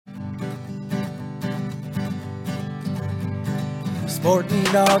Sporting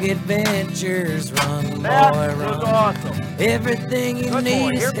Dog Adventures, run, boy, That run. was awesome. Everything you Good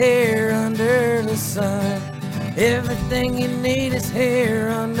need boy. is here under the sun. Everything you need is here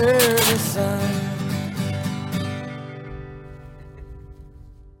under the sun.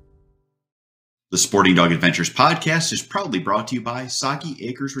 The Sporting Dog Adventures podcast is proudly brought to you by Sagi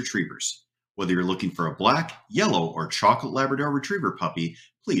Acres Retrievers. Whether you're looking for a black, yellow, or chocolate Labrador Retriever puppy,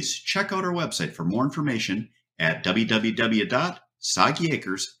 please check out our website for more information at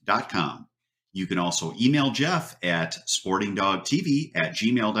www.sagiacres.com. You can also email Jeff at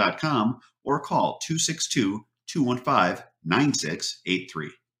sportingdogtv@gmail.com or call 262-215-9683.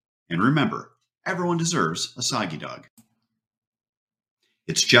 And remember, everyone deserves a Sagi dog.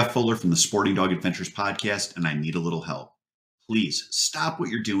 It's Jeff Fuller from the Sporting Dog Adventures podcast, and I need a little help. Please stop what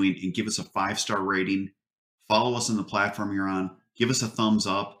you're doing and give us a 5-star rating. Follow us on the platform you're on. Give us a thumbs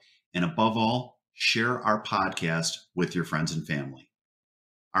up. And above all, share our podcast with your friends and family.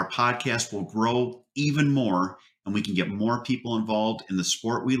 Our podcast will grow even more, and we can get more people involved in the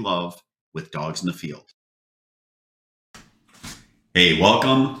sport we love with dogs in the field. Hey,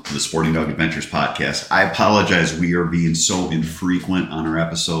 welcome to the Sporting Dog Adventures podcast. I apologize, we are being so infrequent on our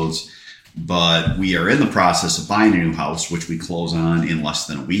episodes, but we are in the process of buying a new house, which we close on in less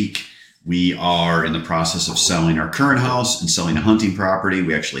than a week. We are in the process of selling our current house and selling a hunting property.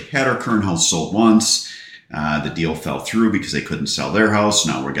 We actually had our current house sold once. The deal fell through because they couldn't sell their house.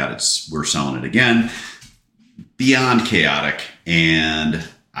 Now we're selling it again. Beyond chaotic, and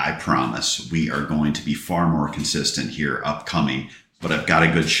I promise we are going to be far more consistent here upcoming, but I've got a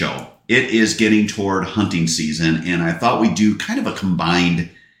good show. It is getting toward hunting season, and I thought we'd do kind of a combined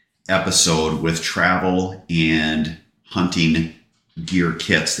episode with travel and hunting gear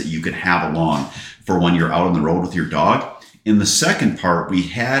kits that you can have along for when you're out on the road with your dog. In the second part, we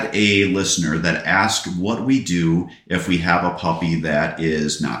had a listener that asked what we do if we have a puppy that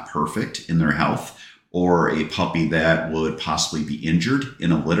is not perfect in their health, or a puppy that would possibly be injured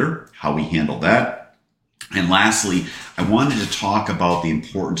in a litter, how we handle that. And lastly, I wanted to talk about the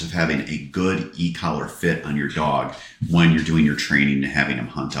importance of having a good e-collar fit on your dog when you're doing your training and having him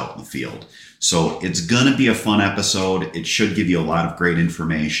hunt out in the field. So it's going to be a fun episode. It should give you a lot of great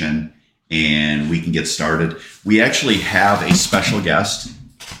information, and we can get started. We actually have a special guest.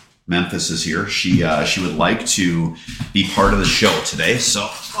 Memphis is here. She would like to be part of the show today. So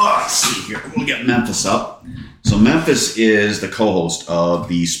let's see here. We'll get Memphis up. So Memphis is the co-host of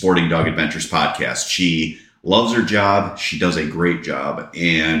the Sporting Dog Adventures podcast. She loves her job. She does a great job.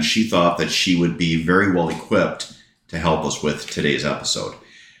 And she thought that she would be very well equipped to help us with today's episode.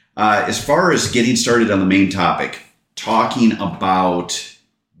 As far as getting started on the main topic, talking about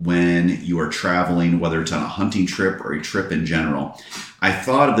when you are traveling, whether it's on a hunting trip or a trip in general, I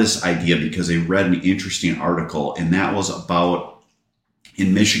thought of this idea because I read an interesting article, and that was about,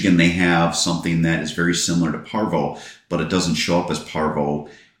 in Michigan, they have something that is very similar to parvo, but it doesn't show up as parvo,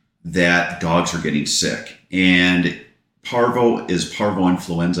 that dogs are getting sick. And parvo is parvo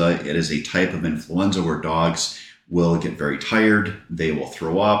influenza. It is a type of influenza where dogs will get very tired, they will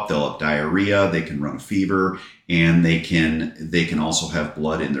throw up, they'll have diarrhea, they can run a fever, and they can also have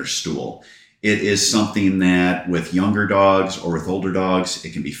blood in their stool. It is something that with younger dogs or with older dogs,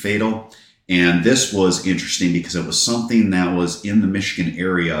 it can be fatal. And this was interesting because it was something that was in the Michigan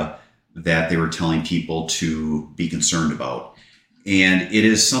area that they were telling people to be concerned about. And it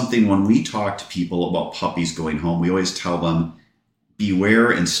is something when we talk to people about puppies going home, we always tell them, beware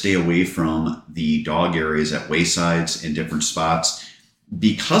and stay away from the dog areas at waysides and different spots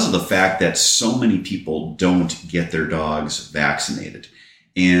because of the fact that so many people don't get their dogs vaccinated.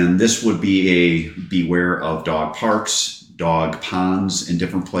 And this would be a beware of dog parks, dog ponds in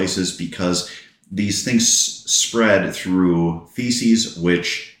different places, because these things spread through feces,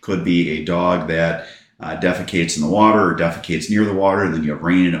 which could be a dog that defecates in the water or defecates near the water, and then you have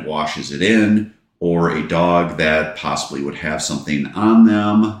rain and it washes it in, or a dog that possibly would have something on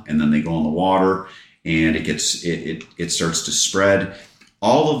them and then they go in the water and it starts to spread.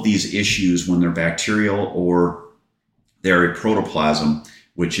 All of these issues, when they're bacterial or they're a protoplasm,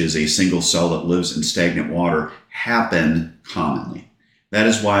 which is a single cell that lives in stagnant water, happen commonly. That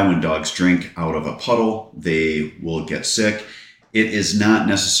is why when dogs drink out of a puddle, they will get sick. It is not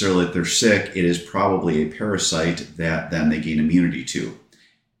necessarily that they're sick. It is probably a parasite that then they gain immunity to.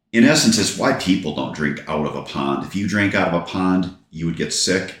 In essence, it's why people don't drink out of a pond. If you drank out of a pond, you would get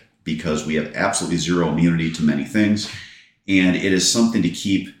sick because we have absolutely zero immunity to many things. And it is something to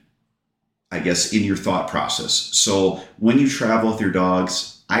keep, I guess, in your thought process. So when you travel with your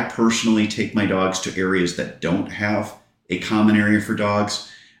dogs, I personally take my dogs to areas that don't have a common area for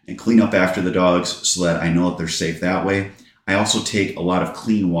dogs and clean up after the dogs so that I know that they're safe that way. I also take a lot of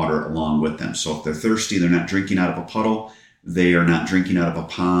clean water along with them. So if they're thirsty, they're not drinking out of a puddle, they are not drinking out of a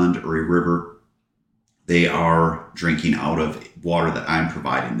pond or a river. They are drinking out of water that I'm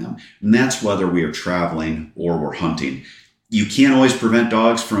providing them. And that's whether we are traveling or we're hunting. You can't always prevent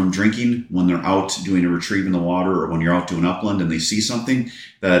dogs from drinking when they're out doing a retrieve in the water or when you're out doing upland and they see something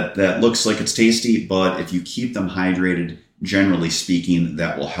that looks like it's tasty. But if you keep them hydrated, generally speaking,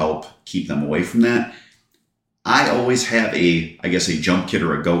 that will help keep them away from that. I always have a jump kit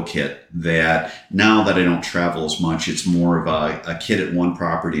or a go kit that now that I don't travel as much, it's more of a kit at one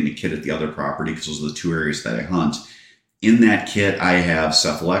property and a kit at the other property because those are the two areas that I hunt. In that kit, I have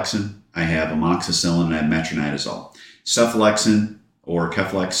cephalexin, I have amoxicillin, and I have metronidazole. Cephalexin or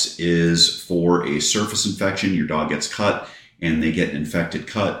Keflex is for a surface infection. Your dog gets cut and they get an infected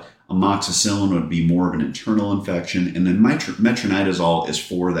cut. Amoxicillin would be more of an internal infection. And then metronidazole is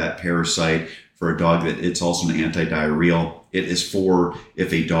for that parasite. For a dog, that it's also an antidiarrheal. It is for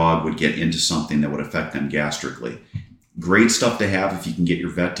if a dog would get into something that would affect them gastrically. Great stuff to have if you can get your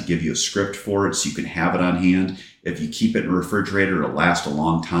vet to give you a script for it so you can have it on hand. If you keep it in a refrigerator, it'll last a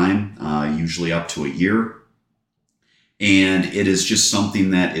long time, usually up to a year. And it is just something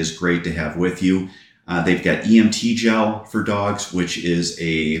that is great to have with you. They've got EMT gel for dogs, which is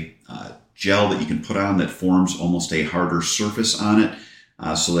a gel that you can put on that forms almost a harder surface on it.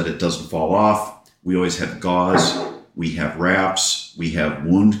 So that it doesn't fall off. We always have gauze, we have wraps, we have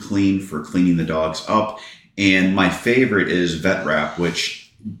wound clean for cleaning the dogs up. And my favorite is vet wrap,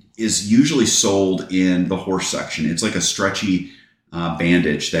 which is usually sold in the horse section. It's like a stretchy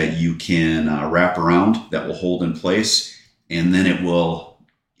bandage that you can wrap around that will hold in place. And then it will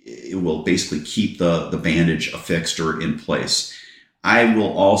basically keep the bandage affixed or in place. I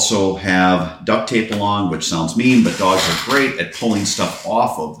will also have duct tape along, which sounds mean, but dogs are great at pulling stuff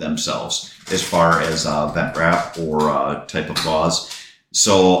off of themselves as far as vet wrap or type of gauze.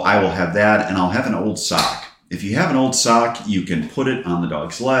 So I will have that, and I'll have an old sock. If you have an old sock, you can put it on the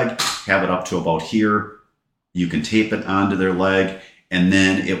dog's leg, have it up to about here. You can tape it onto their leg, and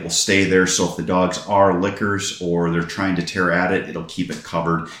then it will stay there. So if the dogs are lickers or they're trying to tear at it, it'll keep it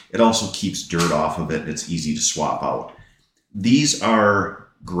covered. It also keeps dirt off of it. It's easy to swap out. These are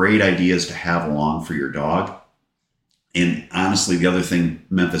great ideas to have along for your dog. And honestly, the other thing,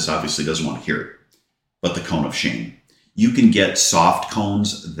 Memphis obviously doesn't want to hear it, but the cone of shame. You can get soft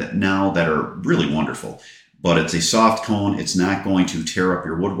cones that are really wonderful, but it's a soft cone. It's not going to tear up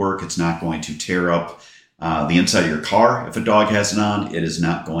your woodwork. It's not going to tear up the inside of your car. If a dog has it on, it is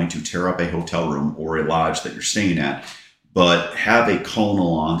not going to tear up a hotel room or a lodge that you're staying at. But have a cone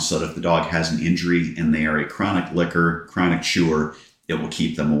along so that if the dog has an injury and they are a chronic licker, chronic chewer, it will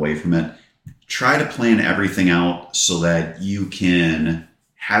keep them away from it. Try to plan everything out so that you can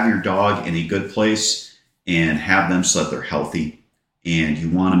have your dog in a good place and have them so that they're healthy. And you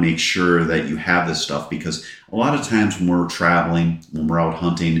want to make sure that you have this stuff because a lot of times when we're traveling, when we're out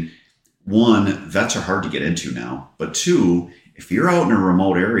hunting, one, vets are hard to get into now. But two, if you're out in a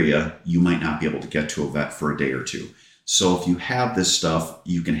remote area, you might not be able to get to a vet for a day or two. So if you have this stuff,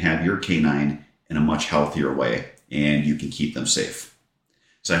 you can have your canine in a much healthier way and you can keep them safe.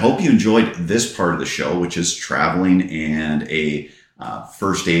 So I hope you enjoyed this part of the show, which is traveling and a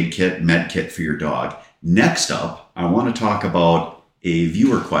first aid kit, med kit for your dog. Next up, I want to talk about a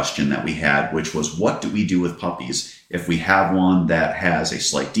viewer question that we had, which was what do we do with puppies if we have one that has a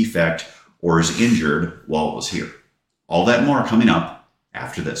slight defect or is injured while it was here? All that and more coming up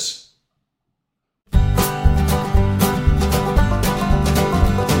after this.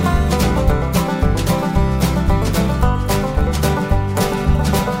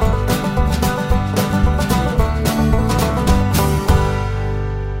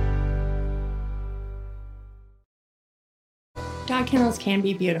 Dog kennels can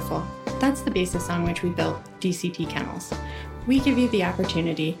be beautiful. That's the basis on which we built DCT Kennels. We give you the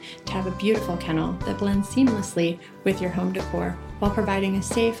opportunity to have a beautiful kennel that blends seamlessly with your home decor while providing a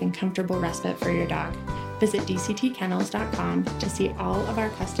safe and comfortable respite for your dog. Visit dctkennels.com to see all of our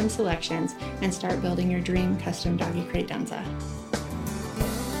custom selections and start building your dream custom doggy credenza.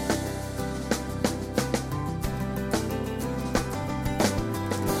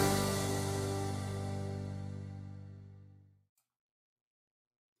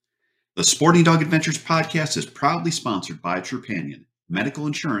 The Sporting Dog Adventures podcast is proudly sponsored by Trupanion, medical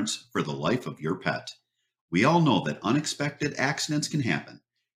insurance for the life of your pet. We all know that unexpected accidents can happen.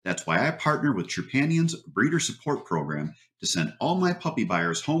 That's why I partner with Trupanion's breeder support program to send all my puppy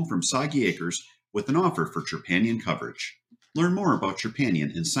buyers home from Soggy Acres with an offer for Trupanion coverage. Learn more about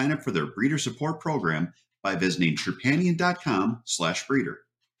Trupanion and sign up for their breeder support program by visiting trupanion.com/breeder.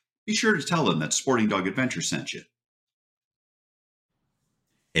 Be sure to tell them that Sporting Dog Adventures sent you.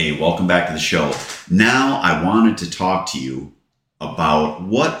 Hey, welcome back to the show. Now I wanted to talk to you about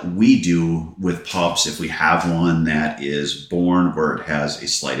what we do with pups if we have one that is born where it has a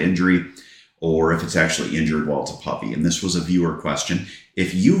slight injury, or if it's actually injured while it's a puppy. And this was a viewer question.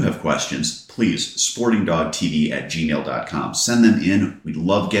 If you have questions, please, sportingdogtv@gmail.com. Send them in. We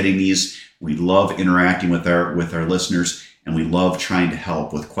love getting these. We love interacting with our listeners, and we love trying to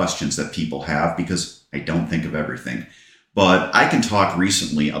help with questions that people have, because I don't think of everything. But I can talk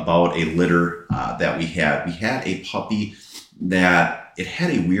recently about a litter that we had. We had a puppy that it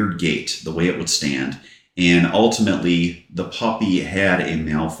had a weird gait, the way it would stand. And ultimately, the puppy had a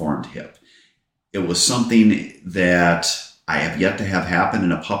malformed hip. It was something that I have yet to have happen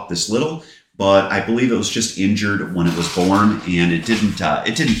in a pup this little, but I believe it was just injured when it was born, and it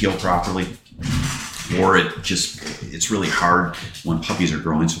didn't heal properly. Or it's really hard when puppies are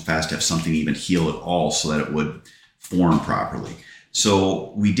growing so fast to have something even heal at all so that it would form properly.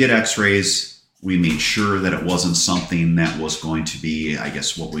 So we did x-rays. We made sure that it wasn't something that was going to be, I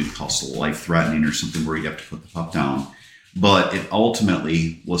guess, what we call life-threatening, or something where you have to put the pup down. But it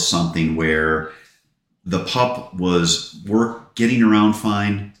ultimately was something where the pup was getting around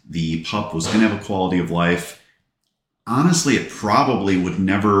fine. The pup was going to have a quality of life. Honestly, it probably would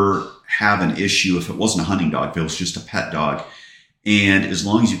never have an issue if it wasn't a hunting dog, if it was just a pet dog. And as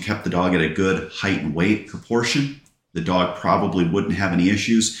long as you kept the dog at a good height and weight proportion, the dog probably wouldn't have any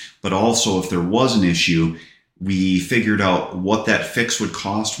issues. But also, if there was an issue, we figured out what that fix would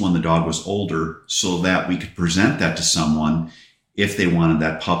cost when the dog was older, so that we could present that to someone if they wanted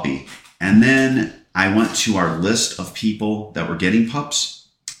that puppy. And then I went to our list of people that were getting pups,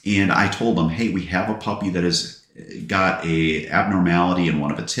 and I told them, hey, we have a puppy that has got a abnormality in one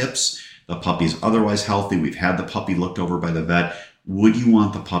of its hips. The puppy's otherwise healthy. We've had the puppy looked over by the vet. Would you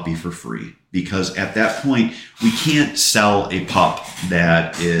want the puppy for free? Because at that point, we can't sell a pup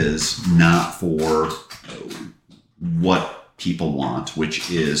that is not for what people want,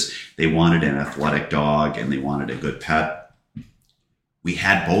 which is they wanted an athletic dog and they wanted a good pet. We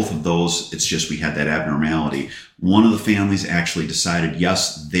had both of those. It's just we had that abnormality. One of the families actually decided,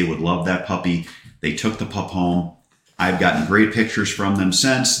 yes, they would love that puppy. They took the pup home. I've gotten great pictures from them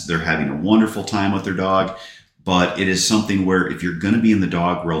since. They're having a wonderful time with their dog. But it is something where if you're going to be in the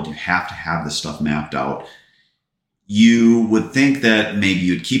dog world, you have to have this stuff mapped out. You would think that maybe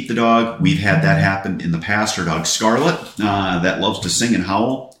you'd keep the dog. We've had that happen in the past. Our dog Scarlet, that loves to sing and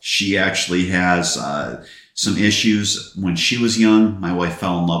howl. She actually has some issues. When she was young, my wife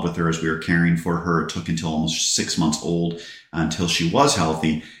fell in love with her as we were caring for her. It took until almost 6 months old until she was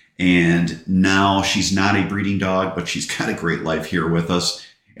healthy. And now she's not a breeding dog, but she's got a great life here with us.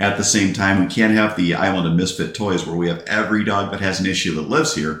 At the same time, we can't have the island of misfit toys where we have every dog that has an issue that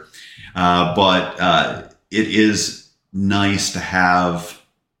lives here. But it is nice to have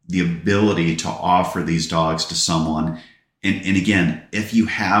the ability to offer these dogs to someone. And again, if you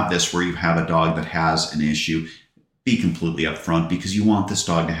have this where you have a dog that has an issue, be completely upfront, because you want this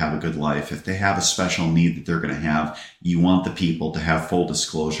dog to have a good life. If they have a special need that they're going to have, you want the people to have full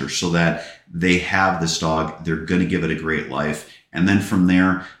disclosure so that they have this dog, they're going to give it a great life. And then from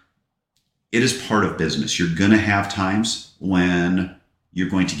there, it is part of business. You're going to have times when you're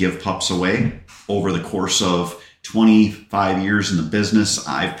going to give pups away. Over the course of 25 years in the business,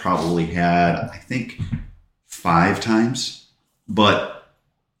 I've probably had, I think, 5 times. But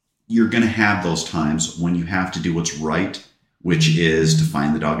you're going to have those times when you have to do what's right, which is to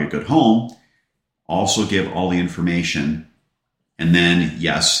find the dog a good home, also give all the information. And then,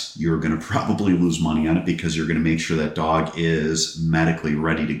 yes, you're going to probably lose money on it because you're going to make sure that dog is medically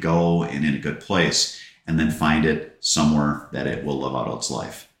ready to go and in a good place, and then find it somewhere that it will live out its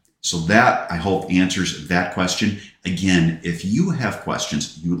life. So that, I hope, answers that question. Again, if you have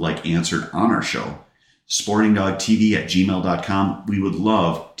questions you would like answered on our show, sportingdogtv@gmail.com. We would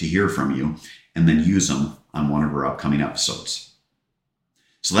love to hear from you and then use them on one of our upcoming episodes.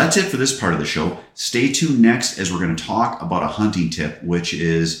 So that's it for this part of the show. Stay tuned next as we're going to talk about a hunting tip, which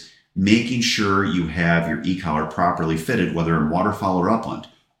is making sure you have your e-collar properly fitted, whether in waterfowl or upland.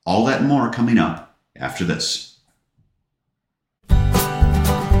 All that and more coming up after this.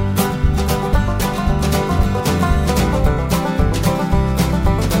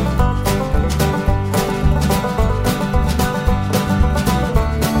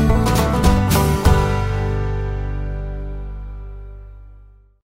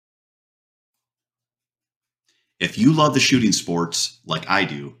 If you love the shooting sports like I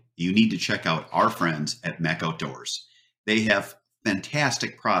do, you need to check out our friends at Mech Outdoors. They have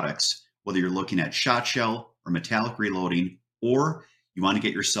fantastic products, whether you're looking at shot shell or metallic reloading, or you want to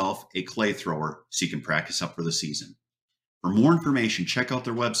get yourself a clay thrower so you can practice up for the season. For more information, check out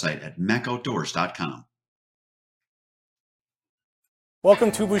their website at mechoutdoors.com.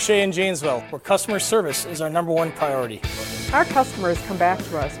 Welcome to Boucher in Janesville, where customer service is our #1 priority. Our customers come back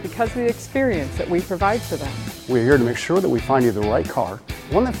to us because of the experience that we provide for them. We're here to make sure that we find you the right car,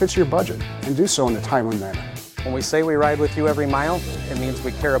 one that fits your budget, and do so in a timely manner. When we say we ride with you every mile, it means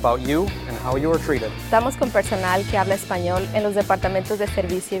we care about you and how you are treated. Estamos con personal que habla español en los departamentos de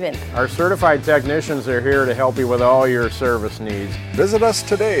servicio y venta. Our certified technicians are here to help you with all your service needs. Visit us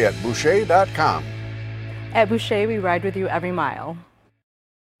today at Boucher.com. At Boucher, we ride with you every mile.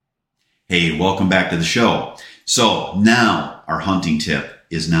 Hey, welcome back to the show. So now our hunting tip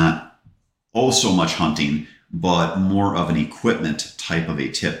is not so much hunting, but more of an equipment type of a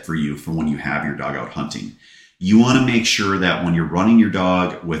tip for you for when you have your dog out hunting. You want to make sure that when you're running your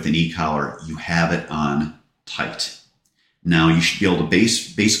dog with an e-collar, you have it on tight. Now you should be able to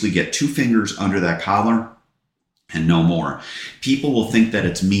basically get 2 fingers under that collar and no more. People will think that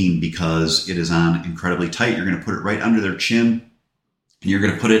it's mean because it is on incredibly tight. You're going to put it right under their chin, and you're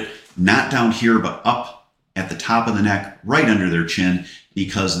going to put it not down here, but up at the top of the neck, right under their chin,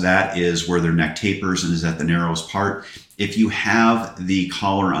 because that is where their neck tapers and is at the narrowest part. If you have the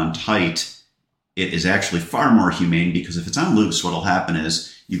collar on tight, it is actually far more humane, because if it's on loose, what will happen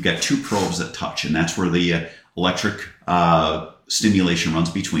is you've got 2 probes that touch, and that's where the electric stimulation runs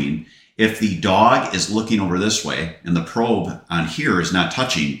between. If the dog is looking over this way and the probe on here is not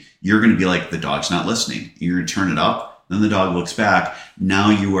touching, you're going to be like, the dog's not listening. You're going to turn it up. Then the dog looks back. Now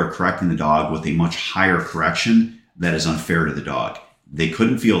you are correcting the dog with a much higher correction that is unfair to the dog. They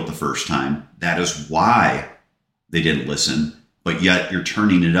couldn't feel it the first time. That is why they didn't listen, but yet you're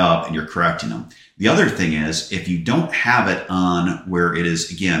turning it up and you're correcting them. The other thing is, if you don't have it on where it is,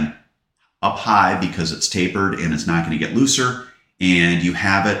 again, up high because it's tapered and it's not going to get looser, and you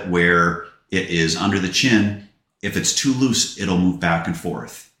have it where it is under the chin, if it's too loose, it'll move back and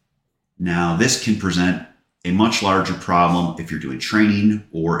forth. Now, this can present a much larger problem if you're doing training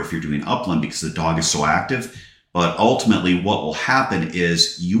or if you're doing upland, because the dog is so active. But ultimately what will happen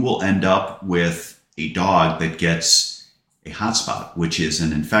is you will end up with a dog that gets a hot spot, which is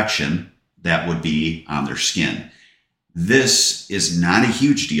an infection that would be on their skin. This is not a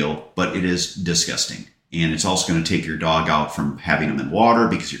huge deal, but it is disgusting. And it's also going to take your dog out from having them in water,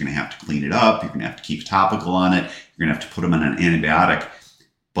 because you're going to have to clean it up. You're going to have to keep topical on it. You're going to have to put them on an antibiotic.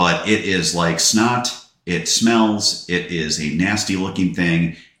 But it is like snot. It smells, it is a nasty looking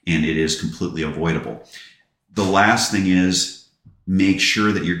thing, and it is completely avoidable. The last thing is, make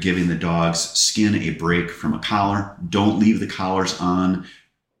sure that you're giving the dog's skin a break from a collar. Don't leave the collars on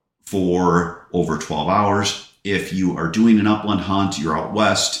for over 12 hours. If you are doing an upland hunt, you're out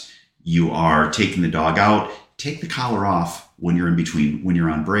west, you are taking the dog out, take the collar off when you're in between, when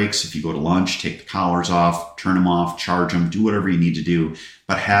you're on breaks. If you go to lunch, take the collars off, turn them off, charge them, do whatever you need to do,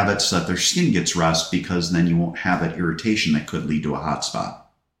 but have it so that their skin gets rest, because then you won't have that irritation that could lead to a hot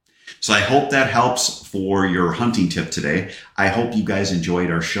spot. So I hope that helps for your hunting tip today. I hope you guys enjoyed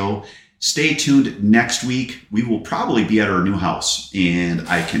our show. Stay tuned next week. We will probably be at our new house, and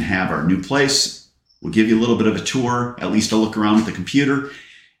I can have our new place. We'll give you a little bit of a tour, at least a look around with the computer.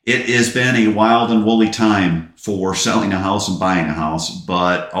 It has been a wild and woolly time for selling a house and buying a house,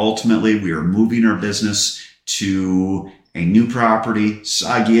 but ultimately we are moving our business to a new property.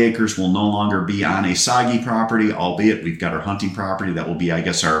 Soggy Acres will no longer be on a soggy property, albeit we've got our hunting property that will be, I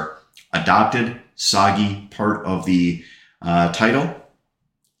guess, our adopted soggy part of the title.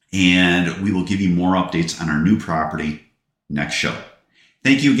 And we will give you more updates on our new property next show.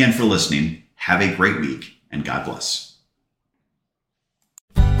 Thank you again for listening. Have a great week, and God bless.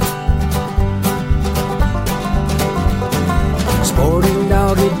 Sporting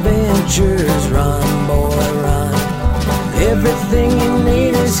Dog Adventures, run, boy, run. Everything you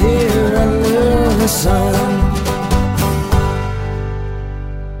need is here under the sun.